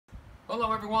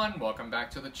Hello everyone, welcome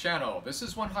back to the channel. This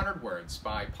is 100 Words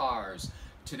by Pars.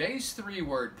 Today's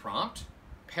three-word prompt,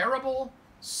 parable,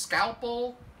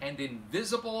 scalpel, and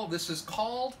invisible. This is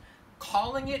called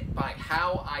calling it by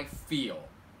how I feel.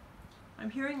 I'm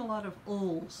hearing a lot of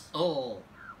 "ulls."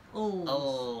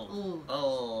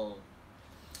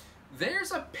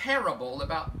 There's a parable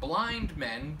about blind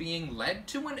men being led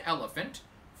to an elephant,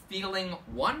 feeling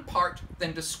one part,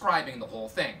 then describing the whole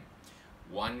thing.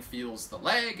 One feels the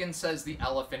leg and says the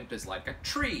elephant is like a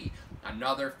tree.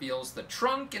 Another feels the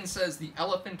trunk and says the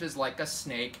elephant is like a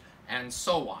snake, and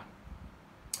so on.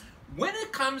 When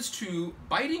it comes to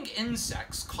biting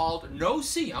insects called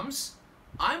no-see-ums,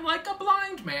 I'm like a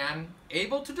blind man,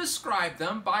 able to describe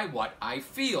them by what I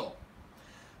feel.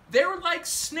 They're like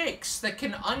snakes that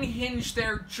can unhinge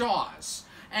their jaws,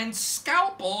 and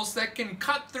scalpels that can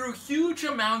cut through huge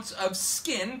amounts of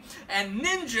skin, and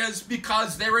ninjas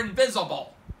because they're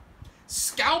invisible.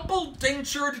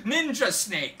 Scalpel-dentured ninja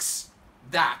snakes.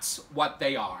 That's what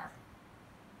they are.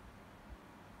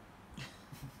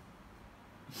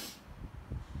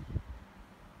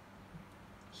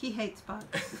 He hates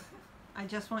bugs. I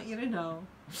just want you to know.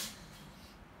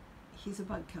 He's a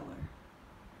bug killer.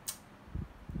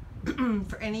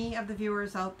 For any of the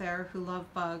viewers out there who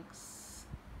love bugs,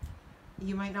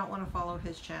 you might not want to follow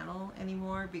his channel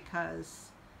anymore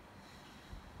because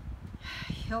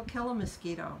he'll kill a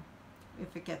mosquito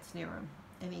if it gets near him,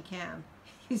 and he can.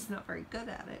 He's not very good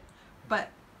at it,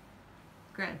 but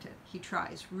granted, he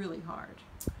tries really hard.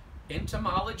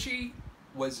 Entomology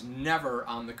was never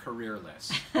on the career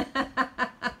list.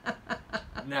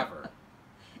 Never.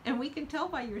 And we can tell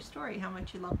by your story how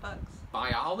much you love bugs.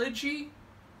 Biology?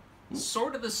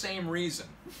 Sort of the same reason.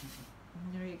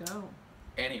 There you go.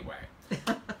 Anyway.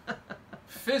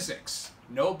 Physics,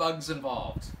 no bugs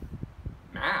involved.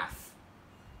 Math,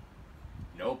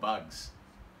 no bugs.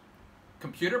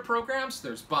 Computer programs,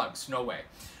 there's bugs, no way.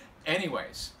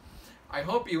 Anyways, I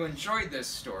hope you enjoyed this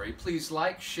story. Please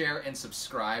like, share, and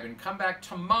subscribe, and come back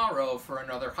tomorrow for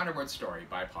another 100-word story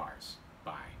by Pars.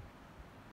 Bye.